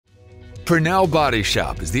Purnell Body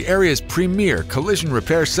Shop is the area's premier collision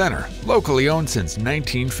repair center, locally owned since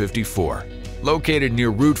 1954. Located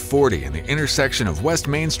near Route 40 in the intersection of West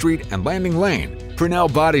Main Street and Landing Lane, Purnell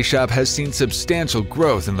Body Shop has seen substantial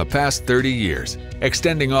growth in the past 30 years.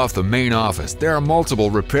 Extending off the main office, there are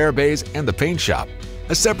multiple repair bays and the paint shop,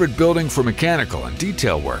 a separate building for mechanical and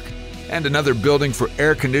detail work, and another building for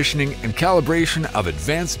air conditioning and calibration of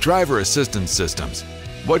advanced driver assistance systems.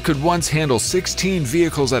 What could once handle 16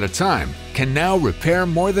 vehicles at a time can now repair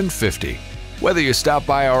more than 50. Whether you stop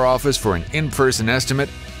by our office for an in-person estimate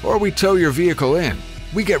or we tow your vehicle in,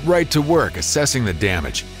 we get right to work assessing the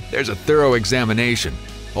damage. There's a thorough examination,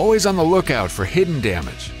 always on the lookout for hidden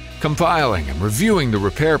damage, compiling and reviewing the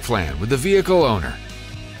repair plan with the vehicle owner.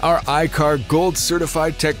 Our iCar Gold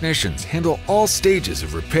certified technicians handle all stages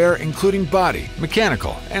of repair, including body,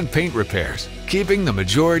 mechanical, and paint repairs, keeping the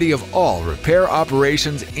majority of all repair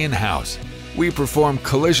operations in-house. We perform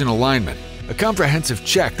collision alignment, a comprehensive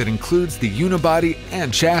check that includes the unibody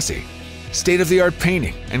and chassis. State-of-the-art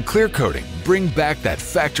painting and clear coating bring back that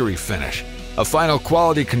factory finish. A final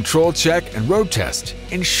quality control check and road test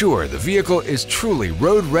ensure the vehicle is truly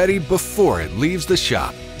road-ready before it leaves the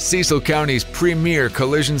shop. Cecil County's premier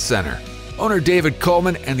collision center. Owner David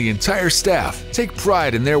Coleman and the entire staff take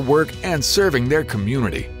pride in their work and serving their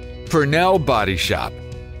community. Purnell Body Shop.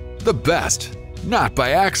 The best, not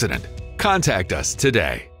by accident. Contact us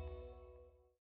today.